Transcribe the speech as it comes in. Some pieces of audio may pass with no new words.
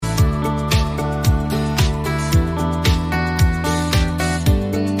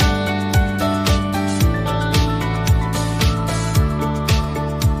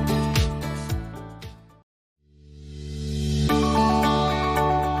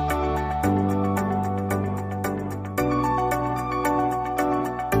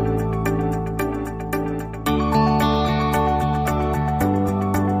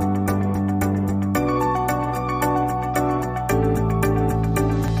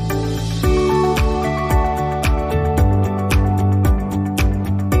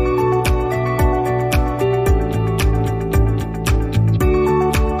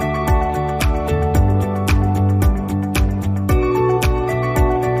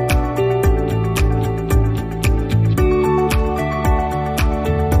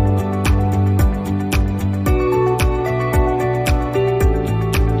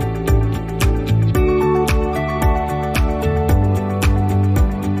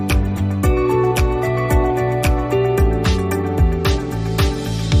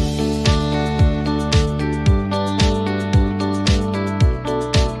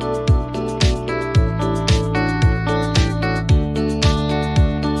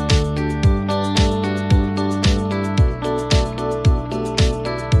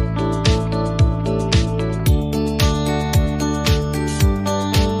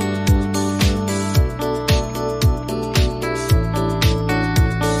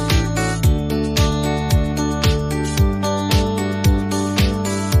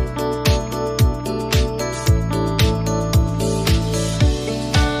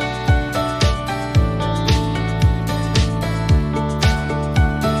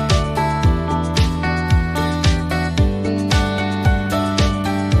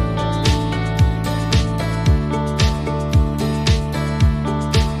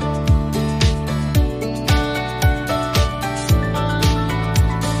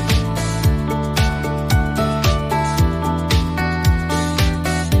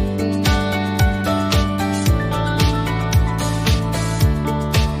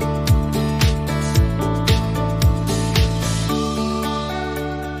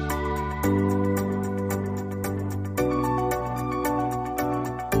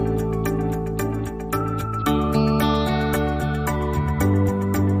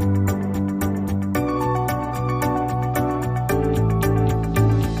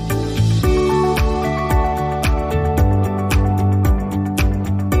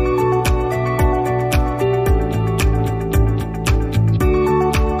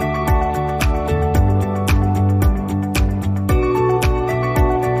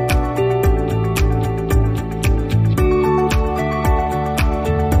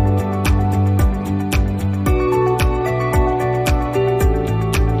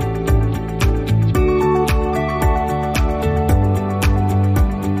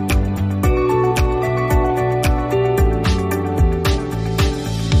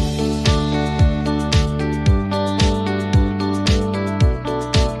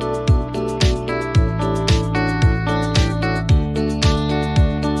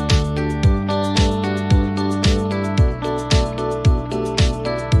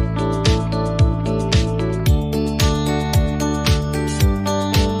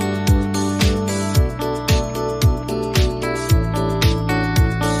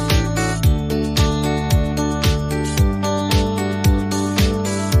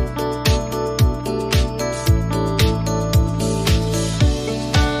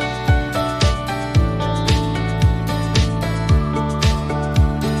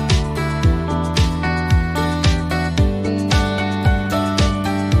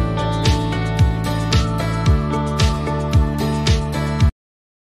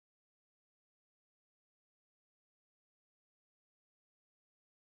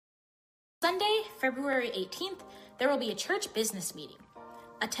Sunday, February 18th, there will be a church business meeting.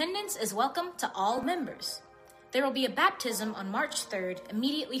 Attendance is welcome to all members. There will be a baptism on March 3rd,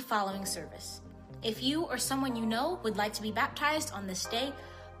 immediately following service. If you or someone you know would like to be baptized on this day,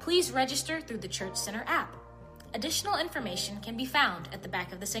 please register through the Church Center app. Additional information can be found at the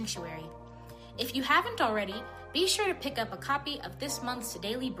back of the sanctuary. If you haven't already, be sure to pick up a copy of this month's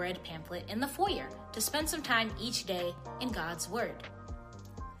Daily Bread pamphlet in the foyer to spend some time each day in God's Word.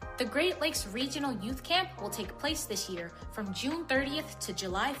 The Great Lakes Regional Youth Camp will take place this year from June 30th to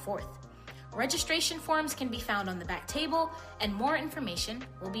July 4th. Registration forms can be found on the back table, and more information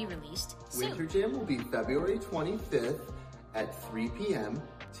will be released soon. Winter Jam will be February 25th at 3 p.m.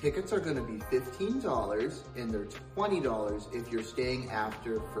 Tickets are going to be $15, and they're $20 if you're staying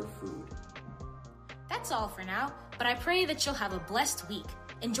after for food. That's all for now, but I pray that you'll have a blessed week.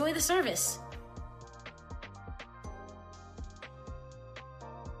 Enjoy the service.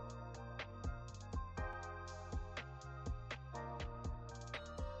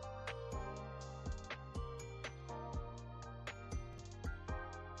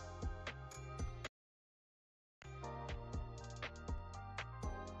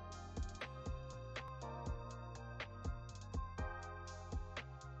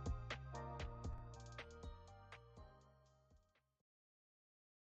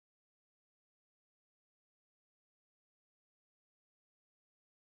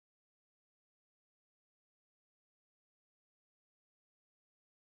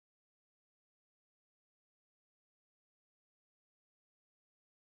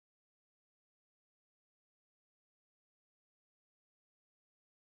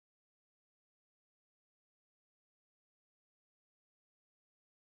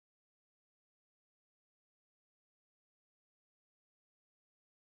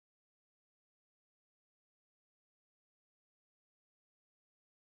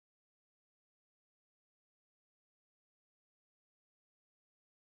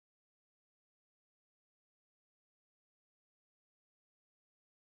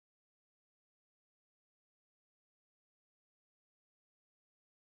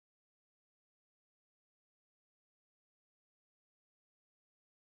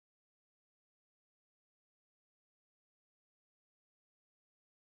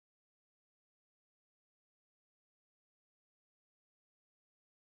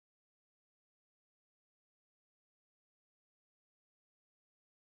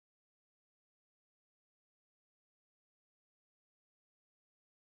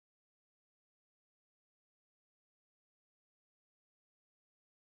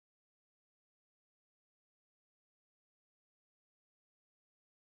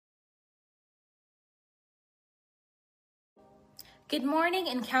 Good morning,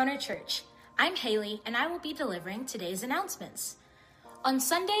 Encounter Church. I'm Haley, and I will be delivering today's announcements. On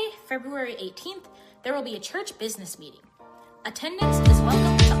Sunday, February 18th, there will be a church business meeting. Attendance is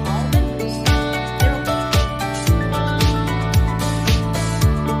welcome to all members.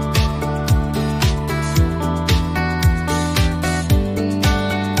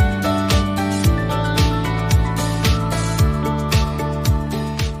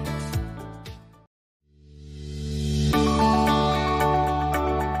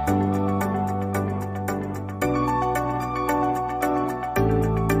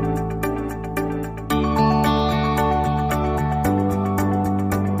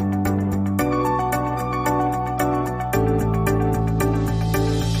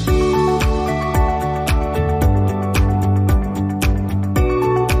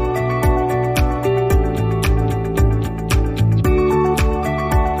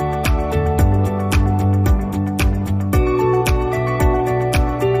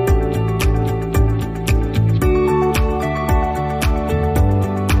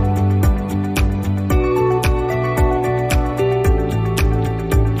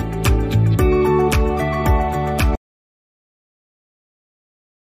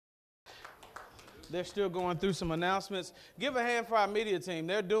 They're still going through some announcements. Give a hand for our media team.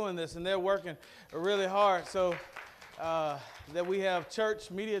 They're doing this, and they're working really hard so that we have church,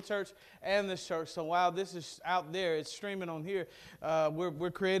 media church, and this church. So while this is out there, it's streaming on here,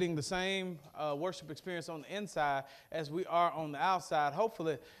 we're creating the same worship experience on the inside as we are on the outside.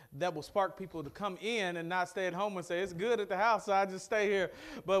 Hopefully that will spark people to come in and not stay at home and say, it's good at the house, so I just stay here.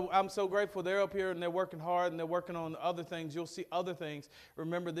 But I'm so grateful they're up here and they're working hard and they're working on other things. You'll see other things.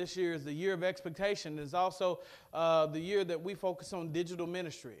 Remember, this year is the year of expectation. It's also the year that we focus on digital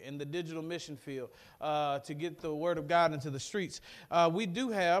ministry and the digital mission field to get the word of God into the streets. We do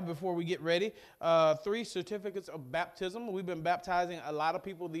have, before we get ready, 3 certificates of baptism. We've been baptizing a lot of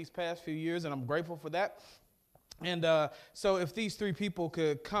people these past few years, and I'm grateful for that. And so if these three people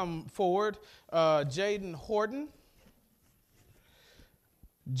could come forward, Jaden Horton,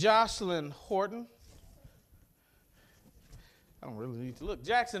 Jocelyn Horton, I don't really need to look,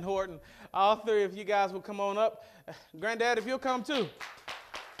 Jackson Horton, all three of you guys will come on up. Granddad, if you'll come too.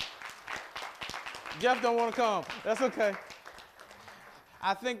 Jeff don't want to come. That's okay.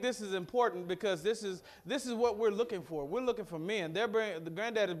 I think this is important because this is what we're looking for. We're looking for men. The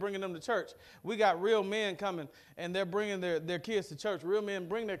granddad is bringing them to church. We got real men coming, and they're bringing their kids to church. Real men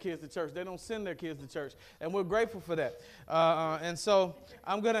bring their kids to church. They don't send their kids to church, and we're grateful for that. And so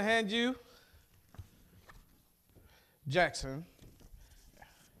I'm going to hand you Jackson.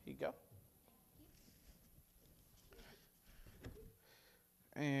 Here you go.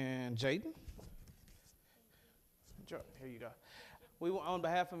 And Jaden. Here you go. On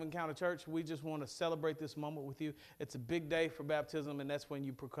behalf of Encounter Church, we just want to celebrate this moment with you. It's a big day for baptism, and that's when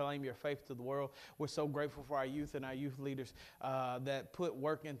you proclaim your faith to the world. We're so grateful for our youth and our youth leaders that put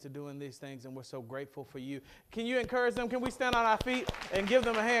work into doing these things, and we're so grateful for you. Can you encourage them? Can we stand on our feet and give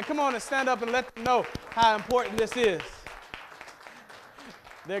them a hand? Come on and stand up and let them know how important this is.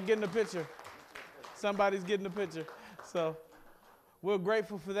 They're getting a picture. Somebody's getting a picture. So we're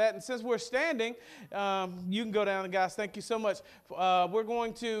grateful for that. And since we're standing, you can go down. And guys, thank you so much.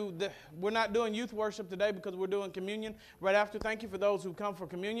 We're not doing youth worship today because we're doing communion right after. Thank you for those who come for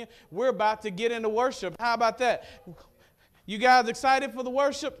communion. We're about to get into worship. How about that? You guys excited for the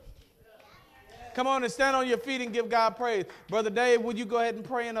worship? Come on and stand on your feet and give God praise. Brother Dave, would you go ahead and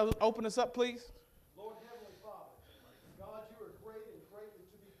pray and open us up, please? Lord, Heavenly Father, God, you are great and greatly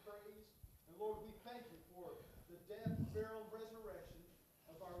to be praised. And Lord, we thank you for the death, burial, and resurrection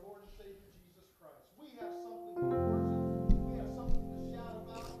of our Lord and Savior Jesus Christ. We have something to worship. We have something to shout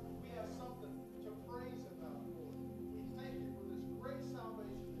about. We have something to praise about, Lord. We thank you for this great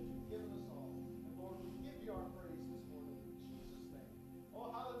salvation that you've given us all. And Lord, we give you our praise this morning in Jesus' name.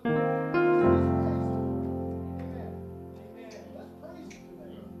 Oh, hallelujah. Let's praise him today. Amen. Let's praise him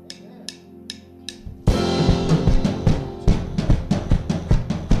today. Amen.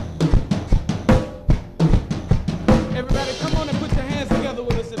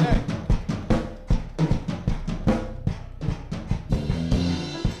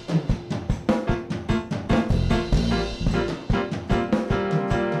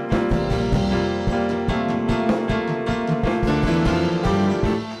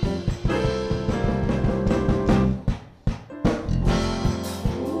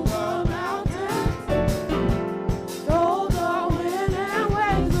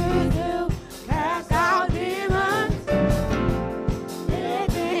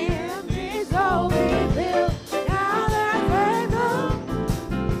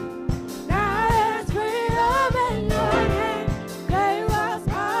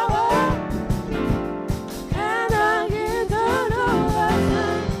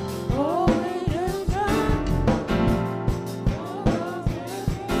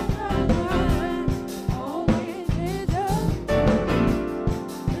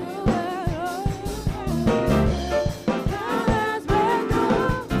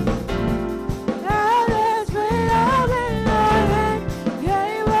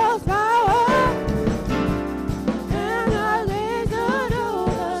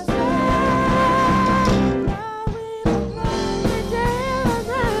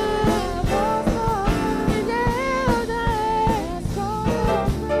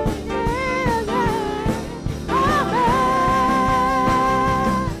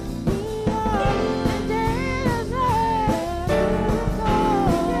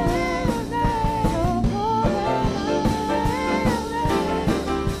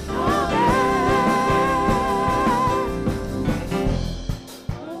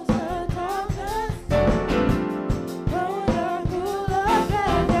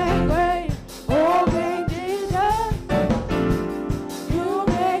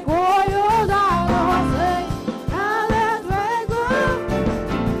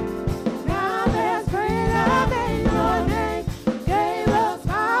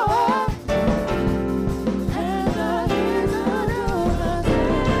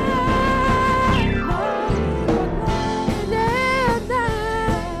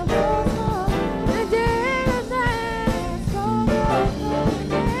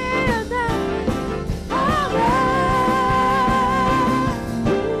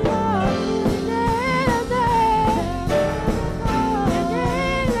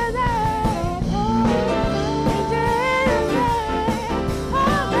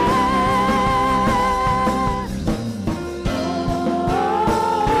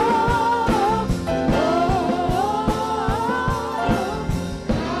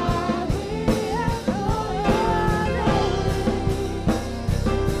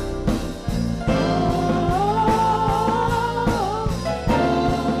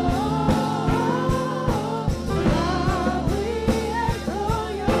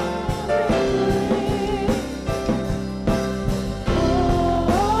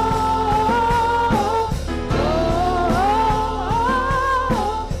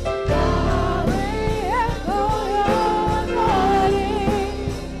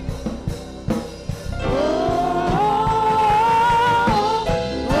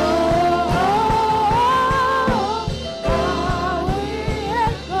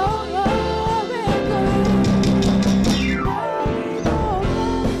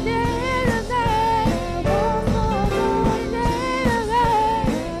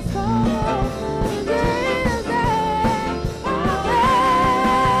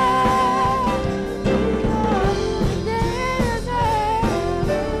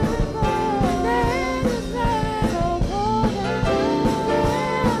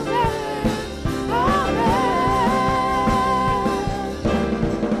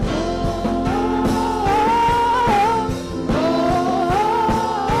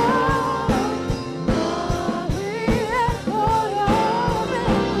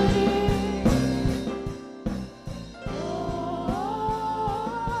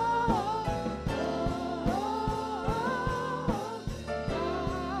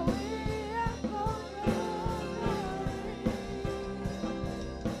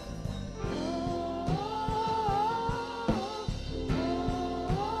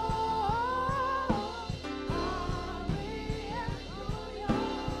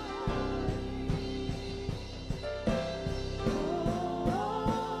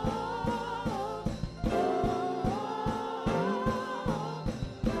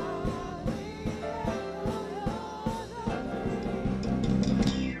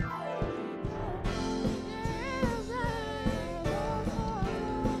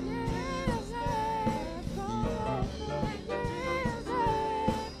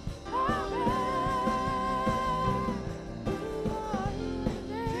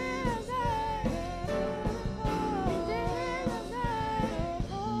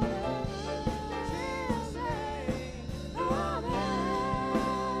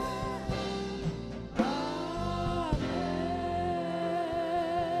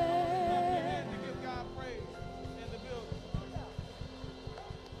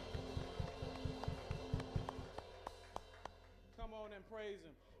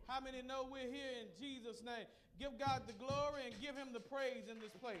 How many know we're here in Jesus' name? Give God the glory and give him the praise in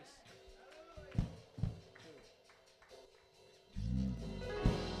this place.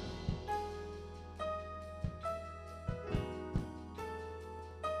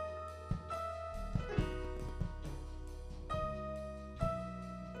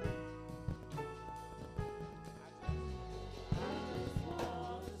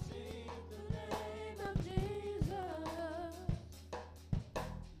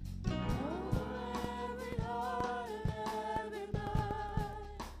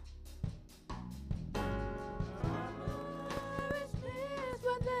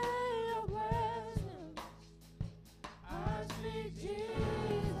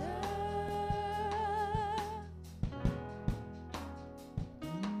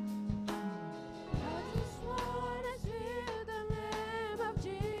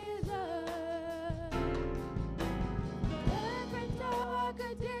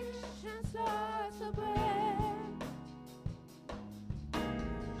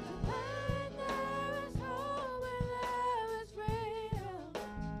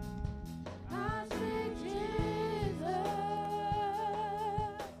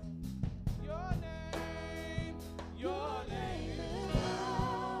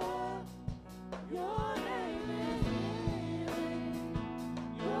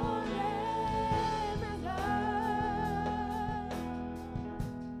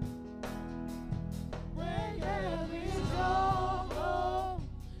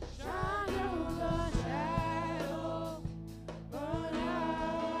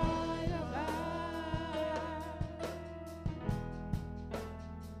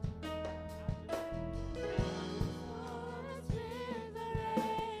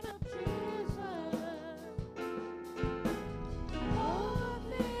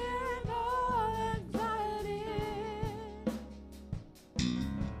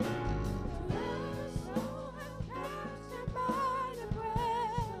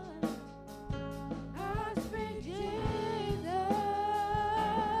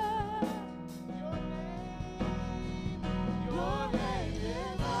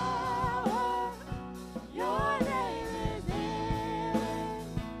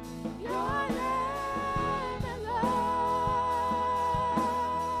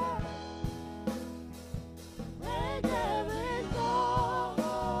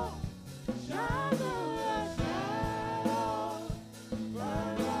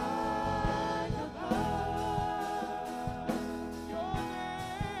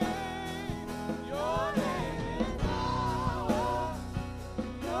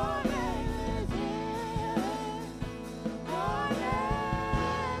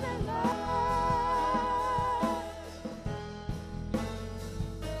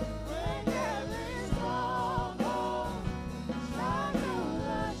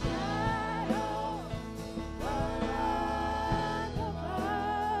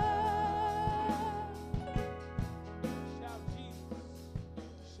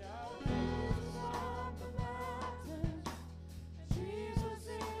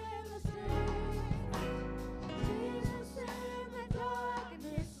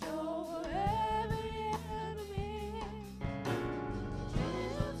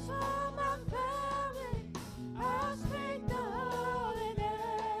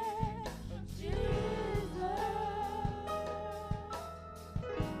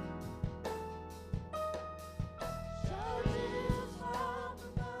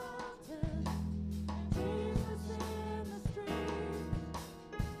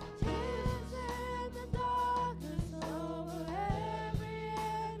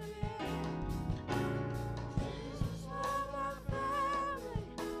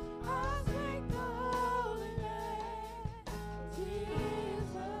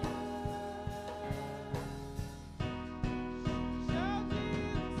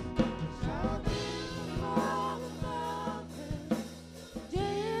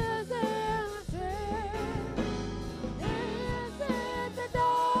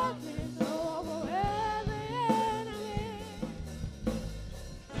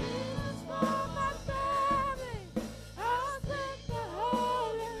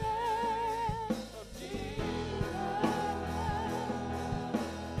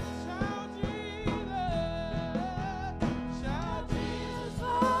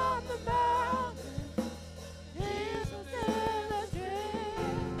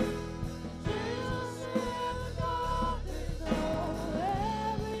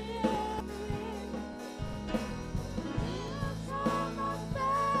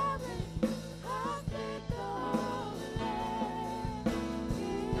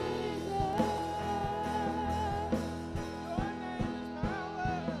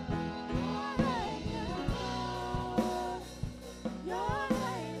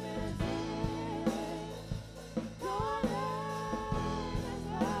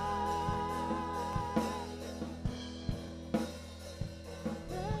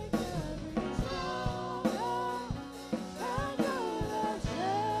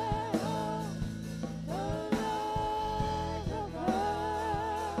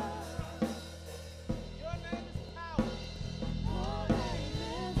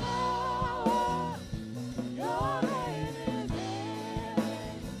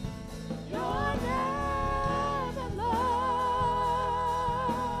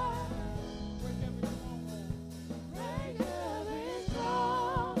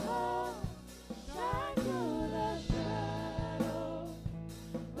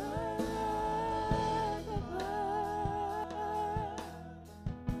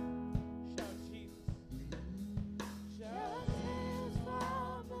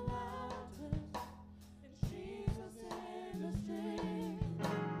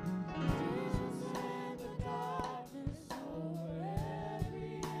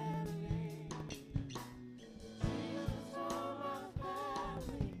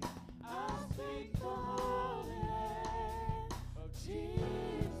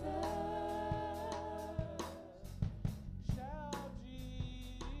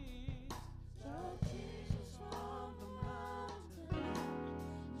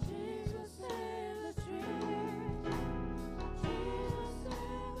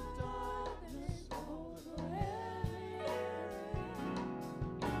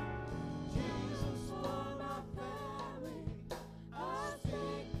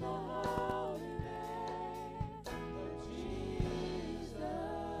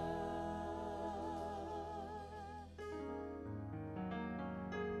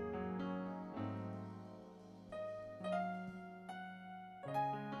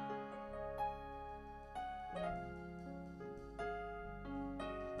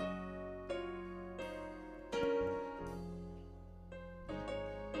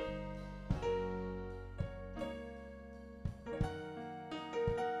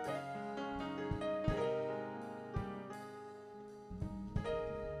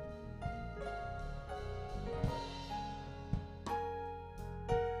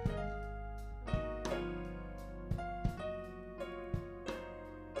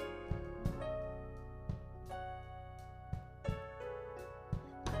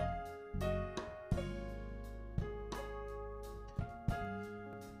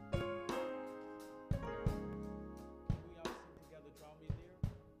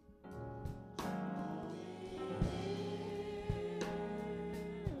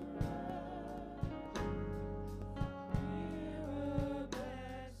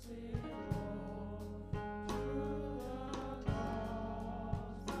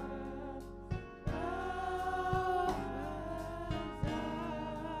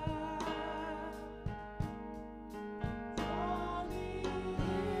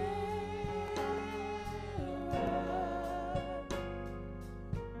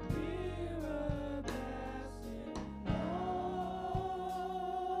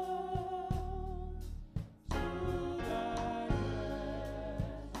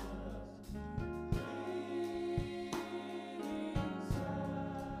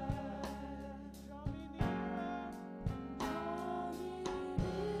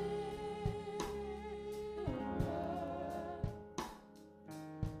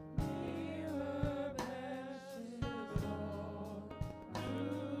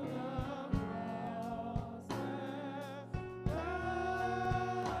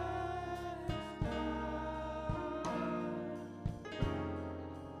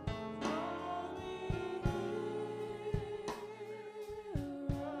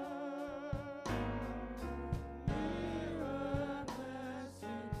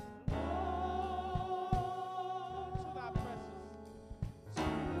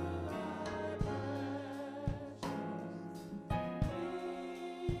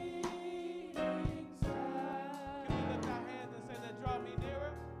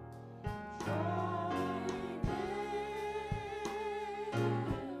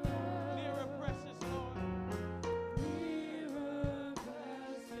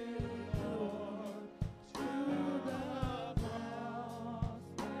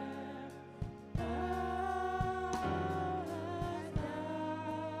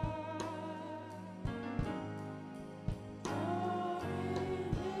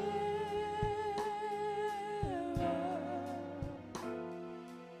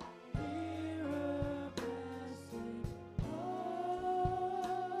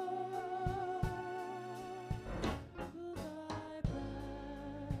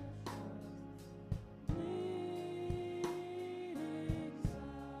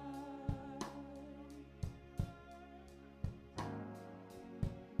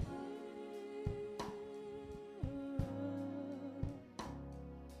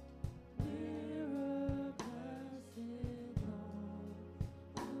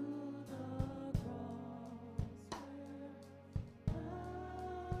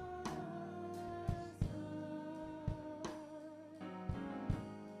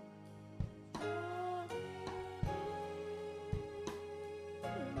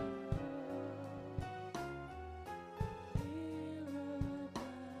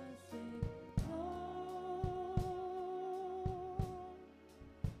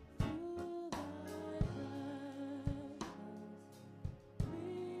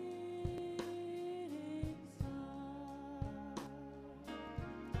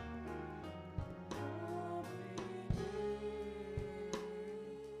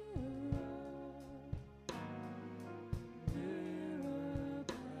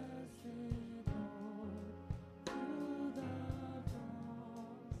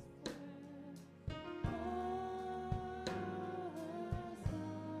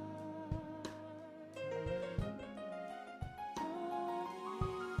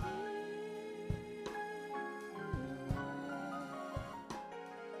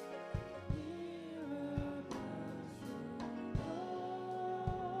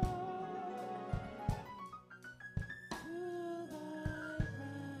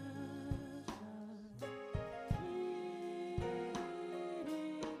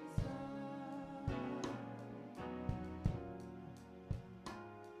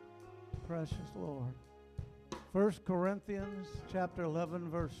 precious Lord. 1 Corinthians chapter 11,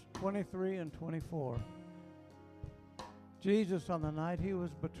 verse 23 and 24. Jesus, on the night he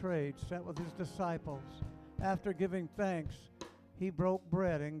was betrayed, sat with his disciples. After giving thanks, he broke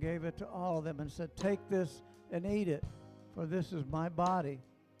bread and gave it to all of them and said, "Take this and eat it, for this is my body,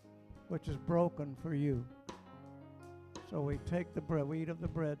 which is broken for you." So we take the bread. We eat of the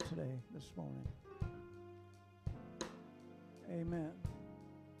bread today, this morning. Amen.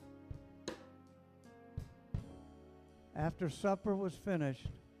 After supper was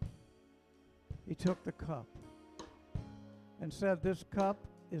finished, he took the cup and said, "This cup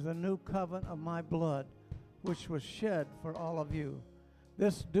is a new covenant of my blood, which was shed for all of you.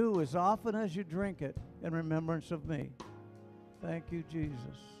 This do as often as you drink it in remembrance of me." Thank you,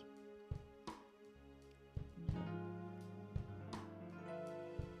 Jesus.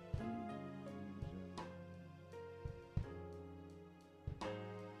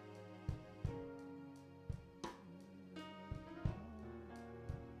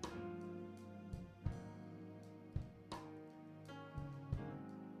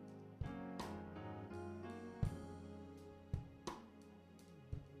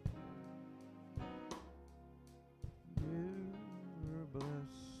 You're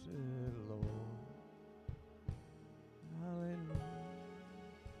blessed, Lord. Hallelujah.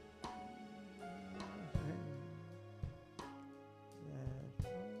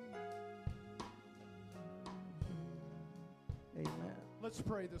 Amen. Let's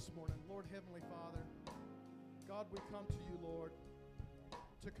pray this morning. Lord Heavenly Father, God, we come to you, Lord,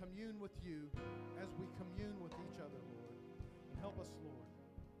 to commune with you as we commune with each other, Lord. And help us,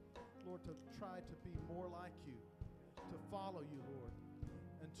 Lord, to try to be more like you, to follow you, Lord,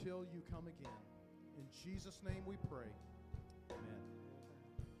 until you come again. In Jesus' name we pray. Amen.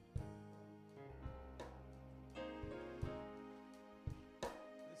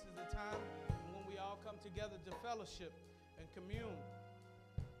 This is the time when we all come together to fellowship and commune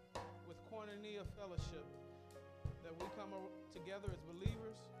with Koinonia Fellowship, that we come together as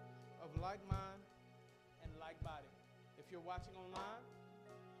believers of like mind and like body. If you're watching online,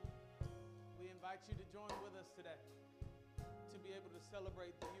 we invite you to join with us today to be able to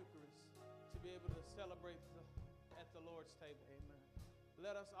celebrate the Eucharist, to be able to celebrate at the Lord's table. Amen.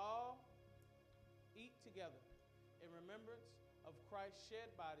 Let us all eat together in remembrance of Christ's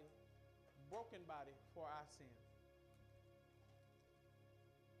shed body, broken body for our sins.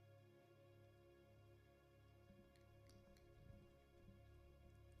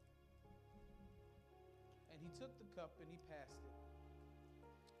 And he took the cup and he passed it.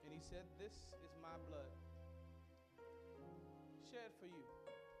 And he said, "This is my blood, shed for you."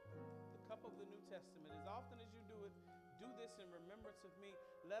 The cup of the New Testament. As often as you do it, do this in remembrance of me.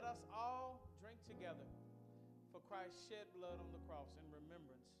 Let us all drink together for Christ shed blood on the cross in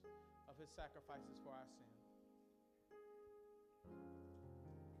remembrance of his sacrifices for our sin.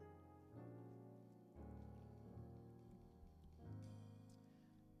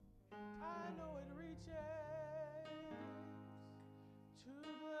 I know it reaches to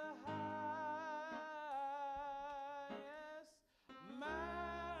the highest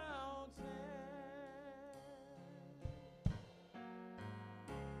mountain,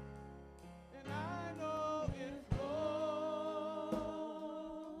 and I know it flows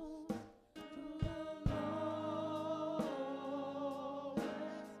to the lowest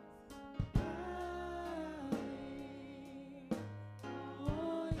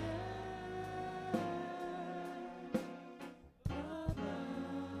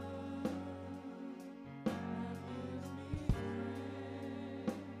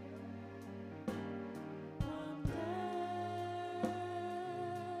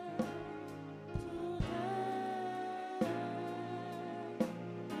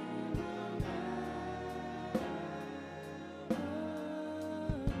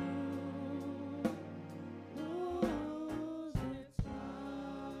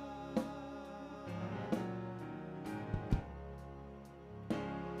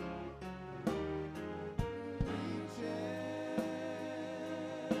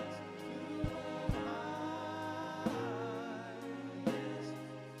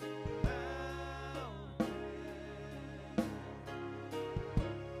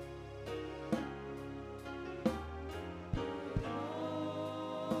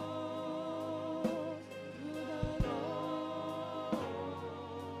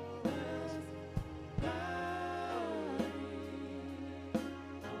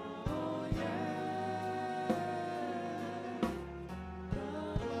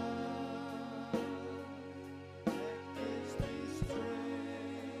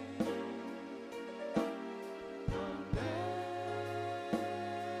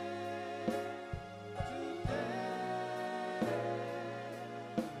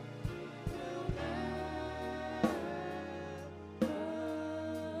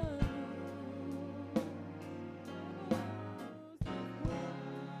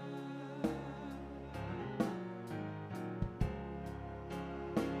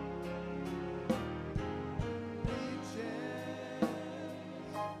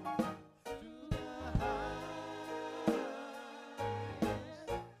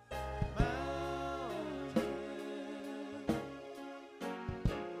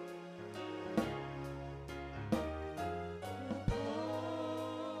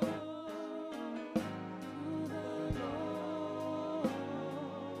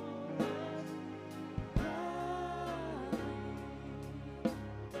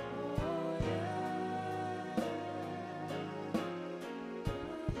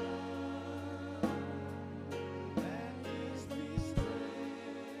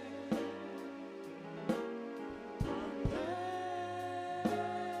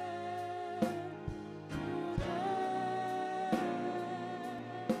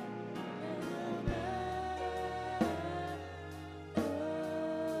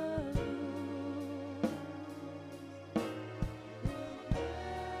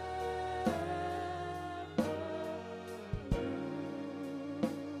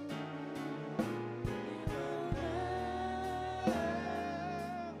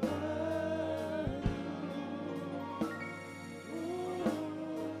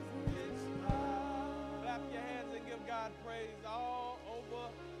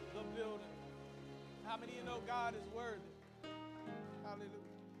many of you know God is worthy? Hallelujah.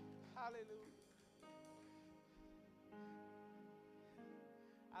 Hallelujah.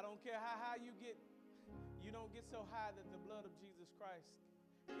 I don't care how high you get. You don't get so high that the blood of Jesus Christ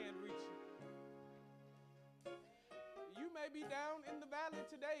can't reach you. You may be down in the valley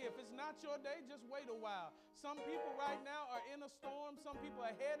today. If it's not your day, just wait a while. Some people right now are in a storm. Some people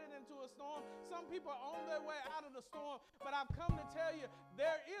are headed into a storm. Some people are on their way out of the storm. But I've come to tell you,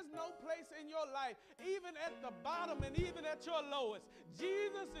 there is no place in your life, even at the bottom and even at your lowest,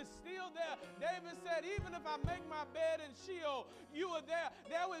 Jesus is still there. David said, even if I make my bed in Sheol, you are there.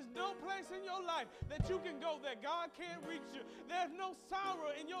 There is no place in your life that you can go that God can't reach you. There's no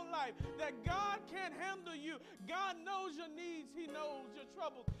sorrow in your life that God can't handle you. God knows your needs. He knows your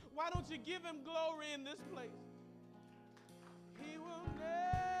troubles. Why don't you give him glory in this place? He will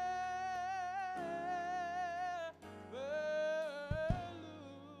never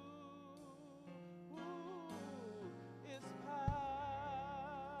lose his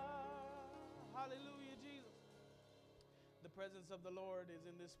power. Hallelujah, Jesus. The presence of the Lord is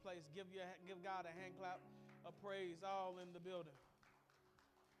in this place. Give God a hand clap of praise, all in the building.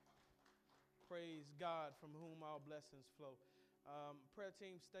 Praise God, from whom all blessings flow. Prayer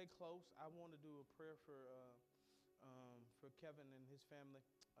team, stay close. I want to do a prayer for Kevin and his family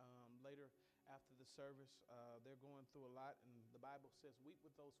later after the service. They're going through a lot, and the Bible says, weep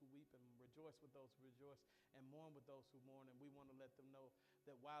with those who weep and rejoice with those who rejoice and mourn with those who mourn. And we want to let them know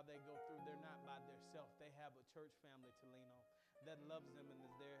that while they go through, they're not by themselves. They have a church family to lean on that loves them and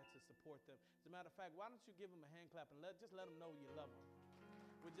is there to support them. As a matter of fact, why don't you give them a hand clap and just let them know you love them.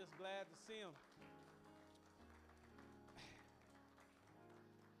 We're just glad to see them.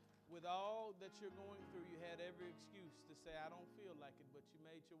 With all that you're going through, you had every excuse to say, I don't feel like it, but you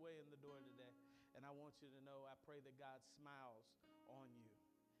made your way in the door today. And I want you to know, I pray that God smiles on you.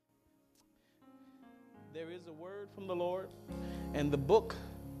 There is a word from the Lord, and the book,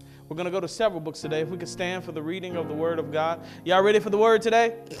 we're going to go to several books today. If we could stand for the reading of the word of God. Y'all ready for the word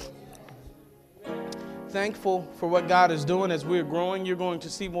today? Thankful for what God is doing as we're growing. You're going to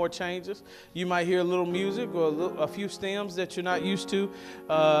see more changes. You might hear a little music or a few stems that you're not used to,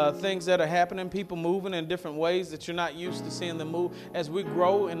 things that are happening, people moving in different ways that you're not used to seeing them move. As we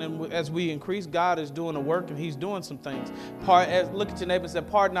grow and as we increase, God is doing a work and he's doing some things. Look at your neighbor and say,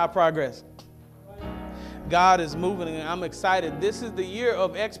 pardon our progress. God is moving, and I'm excited. This is the year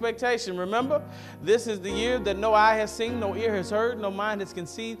of expectation. Remember, this is the year that no eye has seen, no ear has heard, no mind has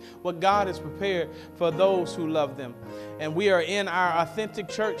conceived what God has prepared for those who love them. And we are in our Authentic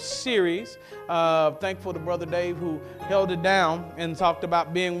Church series. Thankful to Brother Dave, who held it down and talked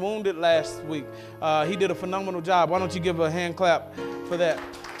about being wounded last week. He did a phenomenal job. Why don't you give a hand clap for that?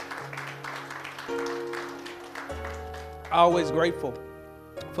 Always grateful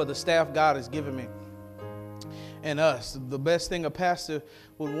for the staff God has given me and us. The best thing a pastor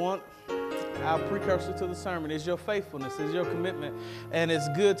would want, our precursor to the sermon, is your faithfulness, is your commitment. And it's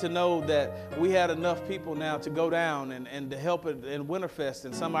good to know that we had enough people now to go down and to help it in Winterfest.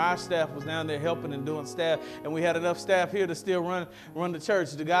 And some of our staff was down there helping and doing staff. And we had enough staff here to still run the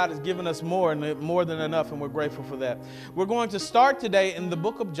church. God has given us more than enough, and we're grateful for that. We're going to start today in the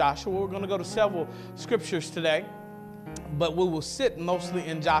book of Joshua. We're going to go to several scriptures today, but we will sit mostly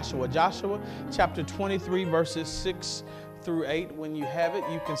in Joshua. Joshua chapter 23, verses 6 through 8. When you have it,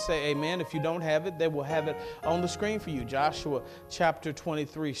 you can say amen. If you don't have it, they will have it on the screen for you. Joshua chapter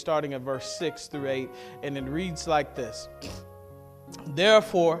 23, starting at verse 6 through 8. And it reads like this.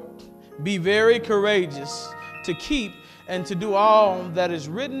 Therefore, be very courageous to keep and to do all that is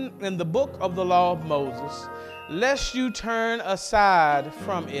written in the book of the law of Moses, lest you turn aside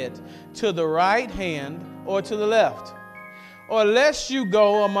from it to the right hand or to the left, or lest you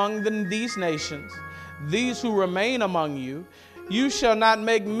go among these nations, these who remain among you. You shall not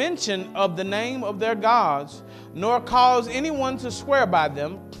make mention of the name of their gods, nor cause anyone to swear by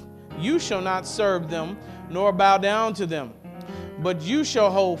them. You shall not serve them, nor bow down to them. But you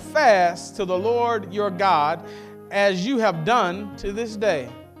shall hold fast to the Lord your God, as you have done to this day.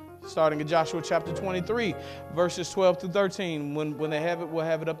 Starting in Joshua chapter 23, verses 12 to 13. When they have it, we'll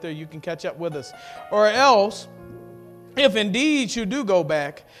have it up there. You can catch up with us. Or else, if indeed you do go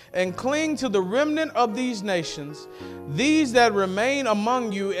back and cling to the remnant of these nations, these that remain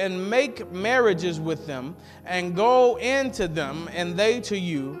among you, and make marriages with them, and go into them, and they to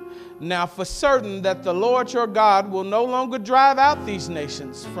you, now for certain that the Lord your God will no longer drive out these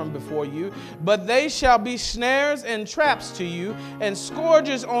nations from before you, but they shall be snares and traps to you, and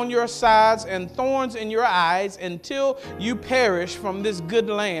scourges on your sides, and thorns in your eyes, until you perish from this good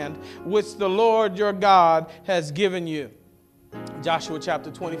land which the Lord your God has given you. Joshua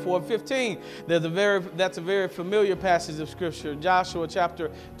chapter 24:15. That's a very familiar passage of Scripture. Joshua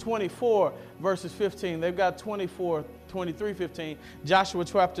chapter 24, verses 15. They've got 24, 23, 15. Joshua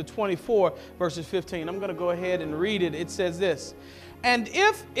chapter 24, verses 15. I'm going to go ahead and read it. It says this: "And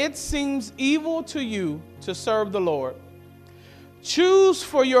if it seems evil to you to serve the Lord, choose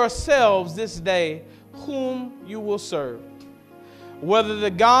for yourselves this day whom you will serve, whether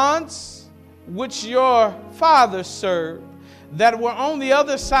the gods which your fathers served that were on the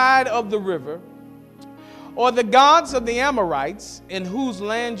other side of the river, or the gods of the Amorites in whose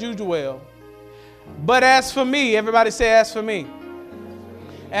land you dwell. But as for me," everybody say, "as for me.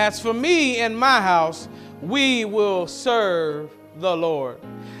 As for me and my house, we will serve the Lord."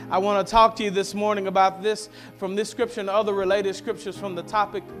 I want to talk to you this morning about this from this scripture and other related scriptures from the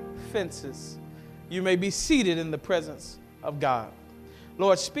topic fences. You may be seated in the presence of God.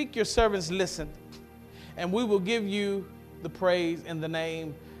 Lord, speak, your servants listen, and we will give you the praise in the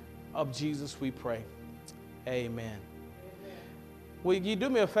name of Jesus, we pray. Amen. Will you do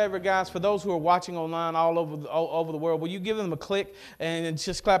me a favor, guys, for those who are watching online all over the world, will you give them a click and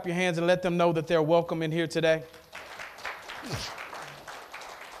just clap your hands and let them know that they're welcome in here today?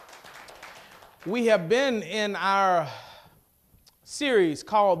 We have been in our series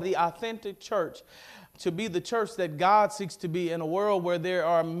called The Authentic Church, to be the church that God seeks to be in a world where there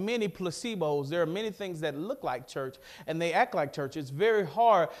are many placebos. There are many things that look like church and they act like church. It's very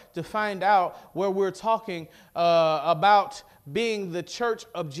hard to find out where we're talking about being the church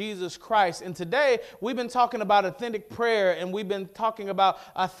of Jesus Christ. And today we've been talking about authentic prayer and we've been talking about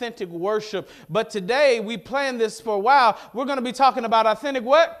authentic worship. But today we planned this for a while. We're going to be talking about authentic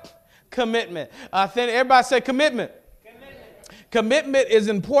what? Commitment. Authentic. Everybody say commitment. Commitment is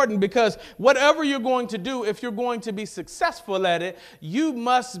important because whatever you're going to do, if you're going to be successful at it, you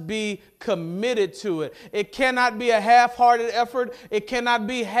must be committed to it. It cannot be a half-hearted effort. It cannot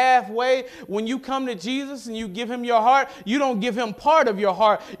be halfway. When you come to Jesus and you give him your heart, you don't give him part of your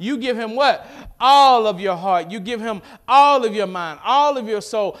heart. You give him what? All of your heart. You give him all of your mind, all of your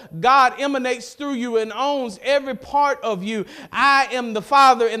soul. God emanates through you and owns every part of you. I am the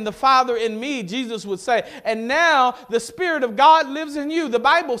Father and the Father in me, Jesus would say. And now the Spirit of God lives in you. The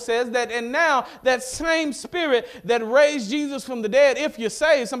Bible says that, and now that same Spirit that raised Jesus from the dead, if you're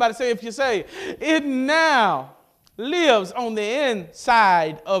saved, somebody say if you're saved, it now lives on the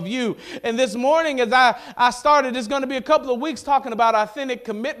inside of you. And this morning as I started, it's going to be a couple of weeks talking about authentic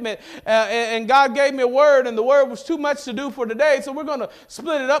commitment. And God gave me a word, and the word was too much to do for today. So we're going to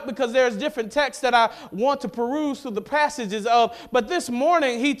split it up because there's different texts that I want to peruse through the passages of. But this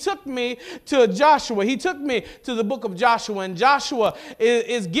morning, he took me to Joshua. He took me to the book of Joshua. And Joshua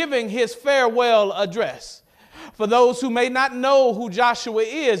is giving his farewell address. For those who may not know who Joshua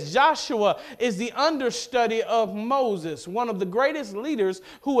is the understudy of Moses, one of the greatest leaders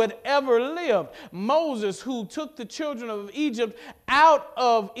who had ever lived. Moses, who took the children of Egypt out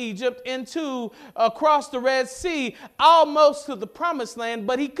of Egypt across the Red Sea, almost to the promised land,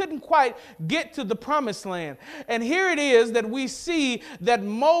 but he couldn't quite get to the promised land. And here it is that we see that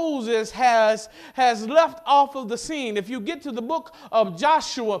Moses has left off of the scene. If you get to the book of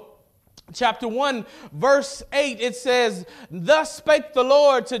Joshua, Chapter 1, verse 8, it says, "Thus spake the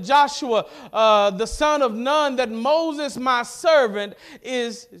Lord to Joshua, the son of Nun, that Moses, my servant,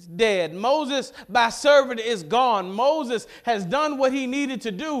 is dead." Moses, my servant, is gone. Moses has done what he needed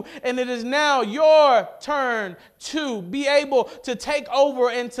to do, and it is now your turn to be able to take over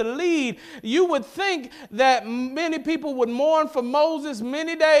and to lead. You would think that many people would mourn for Moses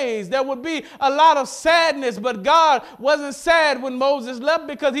many days. There would be a lot of sadness, but God wasn't sad when Moses left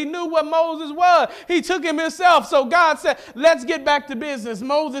because he knew what Moses was. He took him himself. So God said, let's get back to business.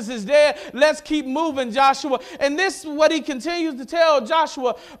 Moses is dead. Let's keep moving, Joshua. And this is what he continues to tell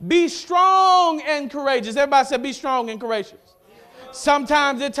Joshua: be strong and courageous. Everybody said, be strong and courageous.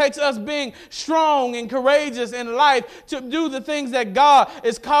 Sometimes it takes us being strong and courageous in life to do the things that God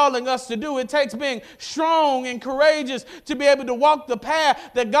is calling us to do. It takes being strong and courageous to be able to walk the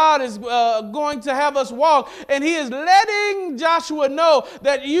path that God is going to have us walk. And he is letting Joshua know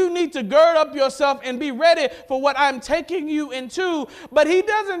that you need to gird up yourself and be ready for what I'm taking you into. But he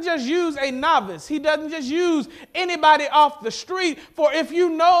doesn't just use a novice. He doesn't just use anybody off the street. For if you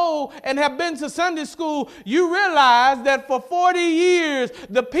know and have been to Sunday school, you realize that for 40 years,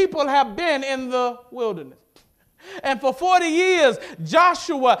 the people have been in the wilderness. And for 40 years,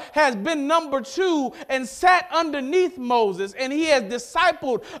 Joshua has been number 2 and sat underneath Moses, and he has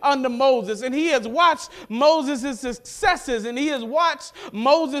discipled under Moses, and he has watched Moses' successes, and he has watched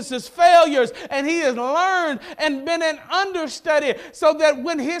Moses' failures, and he has learned and been an understudy so that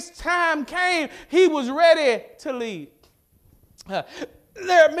when his time came, he was ready to lead.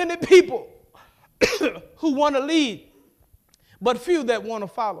 There are many people who want to lead, but few that want to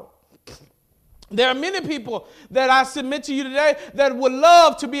follow. There are many people that I submit to you today that would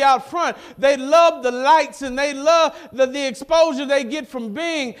love to be out front. They love the lights and they love the exposure they get from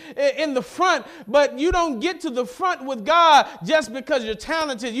being in the front. But you don't get to the front with God just because you're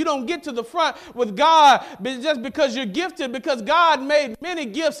talented. You don't get to the front with God just because you're gifted, because God made many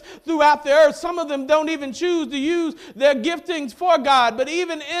gifts throughout the earth. Some of them don't even choose to use their giftings for God. But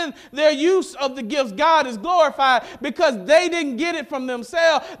even in their use of the gifts, God is glorified because they didn't get it from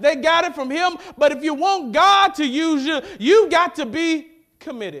themselves. They got it from Him. But if you want God to use you, you got to be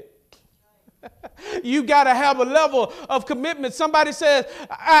committed. You got to have a level of commitment. Somebody says,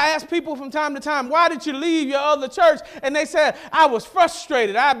 I ask people from time to time, why did you leave your other church? And they said, I was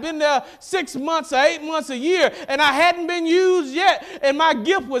frustrated. I've been there 6 months or 8 months, a year, and I hadn't been used yet. And my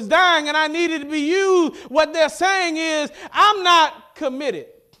gift was dying and I needed to be used. What they're saying is, I'm not committed.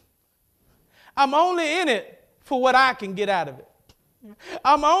 I'm only in it for what I can get out of it.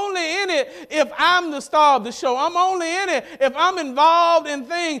 I'm only in it if I'm the star of the show. I'm only in it if I'm involved in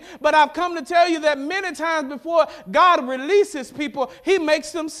things. But I've come to tell you that many times before God releases people, He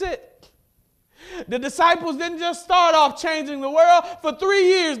makes them sit. The disciples didn't just start off changing the world. For 3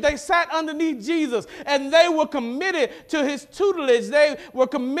 years, they sat underneath Jesus, and they were committed to His tutelage. They were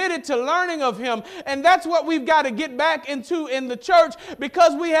committed to learning of Him. And that's what we've got to get back into in the church,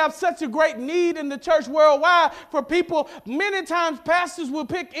 because we have such a great need in the church worldwide for people. Many times, pastors will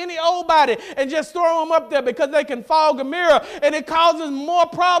pick any old body and just throw them up there because they can fog a mirror, and it causes more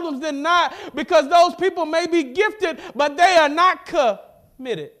problems than not, because those people may be gifted, but they are not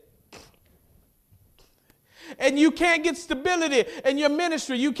committed. And you can't get stability in your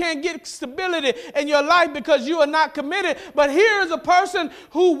ministry. You can't get stability in your life because you are not committed. But here is a person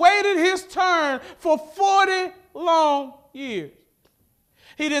who waited his turn for 40 long years.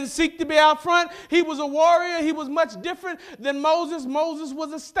 He didn't seek to be out front. He was a warrior. He was much different than Moses. Moses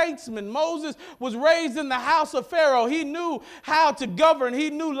was a statesman. Moses was raised in the house of Pharaoh. He knew how to govern. He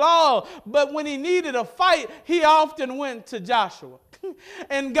knew law. But when he needed a fight, he often went to Joshua.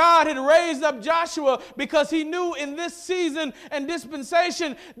 And God had raised up Joshua because He knew in this season and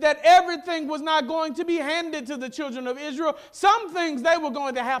dispensation that everything was not going to be handed to the children of Israel. Some things they were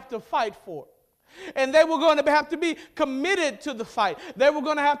going to have to fight for. And they were going to have to be committed to the fight. They were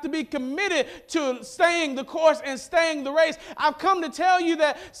going to have to be committed to staying the course and staying the race. I've come to tell you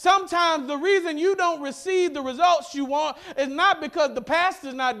that sometimes the reason you don't receive the results you want is not because the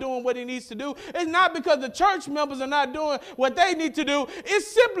pastor's not doing what he needs to do. It's not because the church members are not doing what they need to do. It's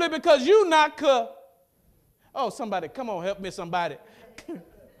simply because you're not Oh, somebody, come on, help me, somebody.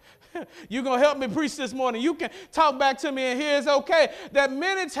 You're going to help me preach this morning. You can talk back to me and hear it's okay. That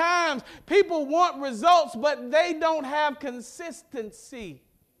many times people want results, but they don't have consistency.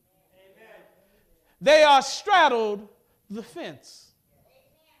 Amen. They are straddled the fence.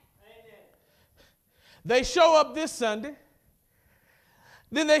 Amen. They show up this Sunday.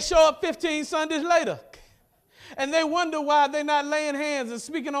 Then they show up 15 Sundays later. And they wonder why they're not laying hands and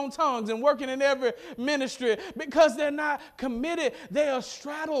speaking on tongues and working in every ministry, because they're not committed. They are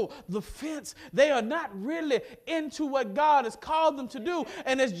straddled the fence. They are not really into what God has called them to do.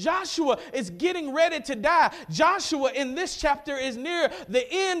 And as Joshua is getting ready to die, Joshua in this chapter is near the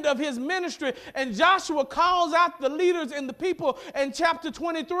end of his ministry, and Joshua calls out the leaders and the people in chapter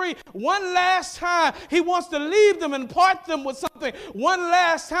 23 one last time. He wants to leave them and part them with something one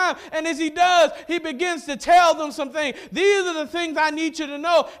last time. And as he does, he begins to tell them something. These are the things I need you to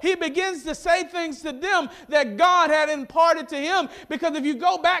know. He begins to say things to them that God had imparted to him. Because if you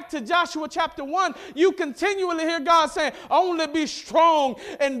go back to Joshua chapter 1, you continually hear God saying, only be strong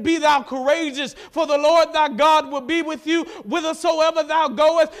and be thou courageous, for the Lord thy God will be with you whithersoever thou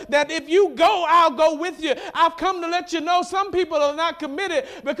goest. That if you go, I'll go with you. I've come to let you know some people are not committed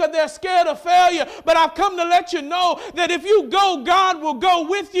because they're scared of failure. But I've come to let you know that if you go, God will go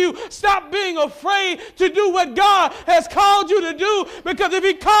with you. Stop being afraid to do what God has called you to do, because if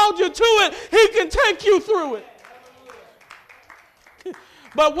he called you to it, he can take you through it.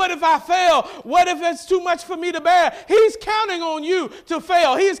 But what if I fail? What if it's too much for me to bear? He's counting on you to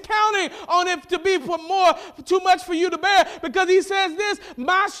fail. He's counting on it to be too much for you to bear, because he says this,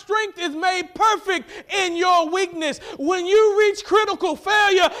 my strength is made perfect in your weakness. When you reach critical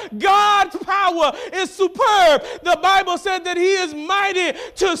failure, God's power is superb. The Bible said that he is mighty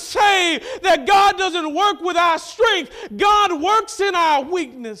to save, that God doesn't work with our strength. God works in our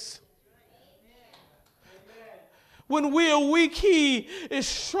weakness. When we are weak, he is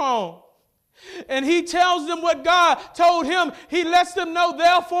strong. And he tells them what God told him. He lets them know,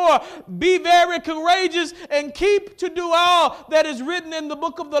 therefore, be very courageous and keep to do all that is written in the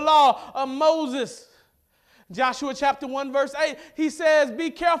book of the law of Moses. Joshua chapter 1 verse 8, he says, be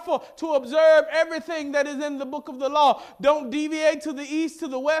careful to observe everything that is in the book of the law. Don't deviate to the east, to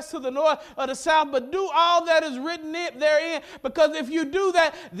the west, to the north, or the south, but do all that is written therein, because if you do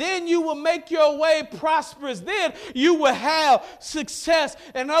that, then you will make your way prosperous. Then you will have success.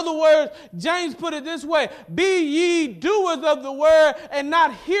 In other words, James put it this way, be ye doers of the word and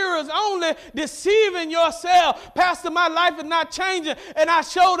not hearers only, deceiving yourself. Pastor, my life is not changing, and I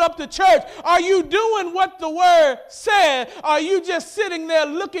showed up to church. Are you doing what the word said? Are you just sitting there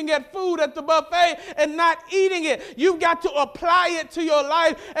looking at food at the buffet and not eating it? You've got to apply it to your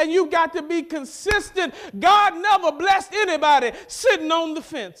life, and you've got to be consistent. God never blessed anybody sitting on the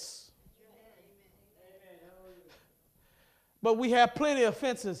fence. But we have plenty of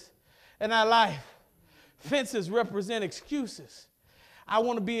fences in our life. Fences represent excuses. I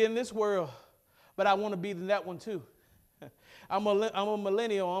want to be in this world, but I want to be in that one too. I'm a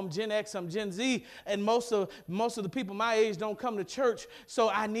millennial, I'm Gen X, I'm Gen Z, and most of the people my age don't come to church, so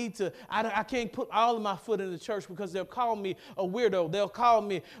I can't put all of my foot in the church because they'll call me a weirdo. They'll call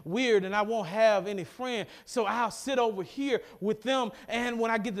me weird, and I won't have any friends, so I'll sit over here with them, and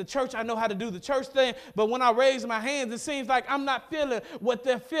when I get to church, I know how to do the church thing, but when I raise my hands, it seems like I'm not feeling what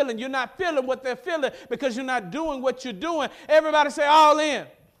they're feeling. You're not feeling what they're feeling because you're not doing what you're doing. Everybody say, all in.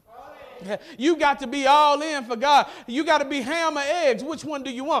 You got to be all in for God. You got to be ham or eggs. Which one do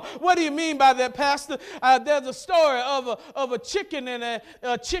you want? What do you mean by that, Pastor? There's a story of a chicken and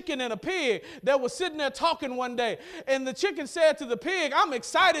a pig that was sitting there talking one day. And the chicken said to the pig, I'm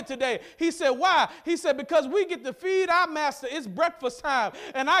excited today. He said, why? He said, because we get to feed our master. It's breakfast time.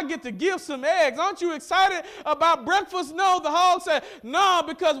 And I get to give some eggs. Aren't you excited about breakfast? No, the hog said, no,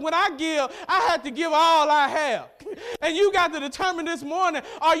 because when I give, I had to give all I have. And you got to determine this morning,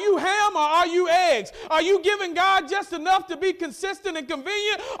 are you ham or are you eggs? Are you giving God just enough to be consistent and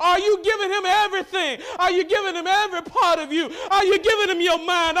convenient? Or are you giving him everything? Are you giving him every part of you? Are you giving him your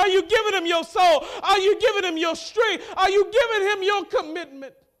mind? Are you giving him your soul? Are you giving him your strength? Are you giving him your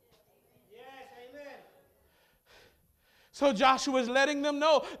commitment? So Joshua is letting them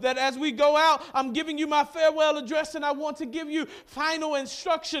know that as we go out, I'm giving you my farewell address, and I want to give you final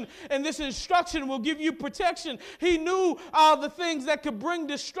instruction, and this instruction will give you protection. He knew all the things that could bring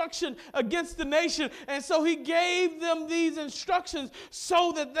destruction against the nation, and so he gave them these instructions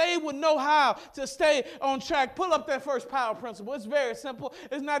so that they would know how to stay on track. Pull up that first power principle. It's very simple.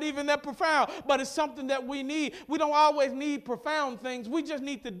 It's not even that profound, but it's something that we need. We don't always need profound things. We just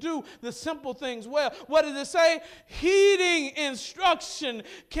need to do the simple things well. What does it say? Heeding instruction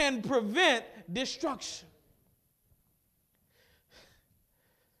can prevent destruction.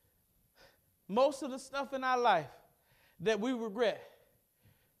 Most of the stuff in our life that we regret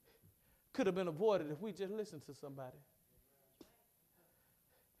could have been avoided if we just listened to somebody.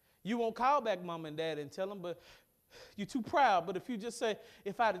 You won't call back mom and dad and tell them, but you're too proud. But if you just say,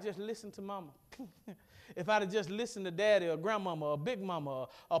 if I'd have just listened to mama, if I'd have just listened to daddy or grandmama or big mama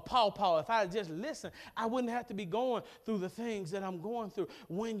or pawpaw, if I'd have just listened, I wouldn't have to be going through the things that I'm going through.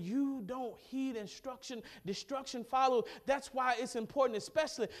 When you don't heed instruction, destruction follows. That's why it's important,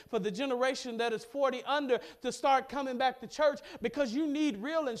 especially for the generation that is 40 under, to start coming back to church, because you need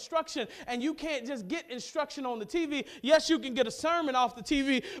real instruction, and you can't just get instruction on the TV. Yes, you can get a sermon off the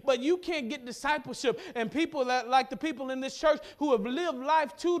TV, but you can't get discipleship. And people that, like the people in this church who have lived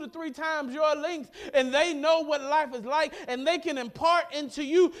life 2 to 3 times your length, and they know what life is like, and they can impart into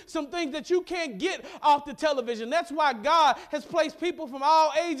you some things that you can't get off the television. That's why God has placed people from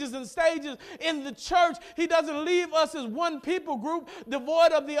all ages and stages in the church. He doesn't leave us as one people group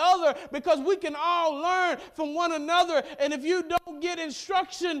devoid of the other, because we can all learn from one another. And if you don't get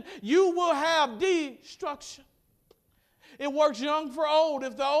instruction, you will have destruction. It works young for old.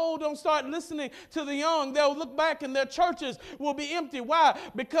 If the old don't start listening to the young, they'll look back and their churches will be empty. Why?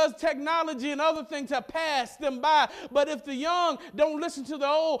 Because technology and other things have passed them by. But if the young don't listen to the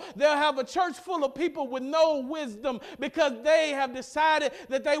old, they'll have a church full of people with no wisdom, because they have decided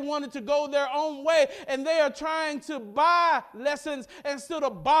that they wanted to go their own way, and they are trying to buy lessons instead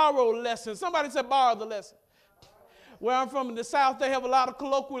of borrow lessons. Somebody said borrow the lesson. Where I'm from in the South, they have a lot of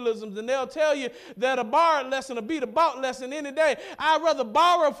colloquialisms, and they'll tell you that a borrowed lesson will beat a bought lesson any day. I'd rather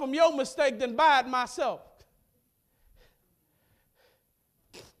borrow from your mistake than buy it myself.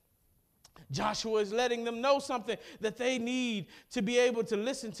 Joshua is letting them know something, that they need to be able to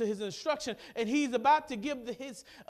listen to his instruction, and he's about to give his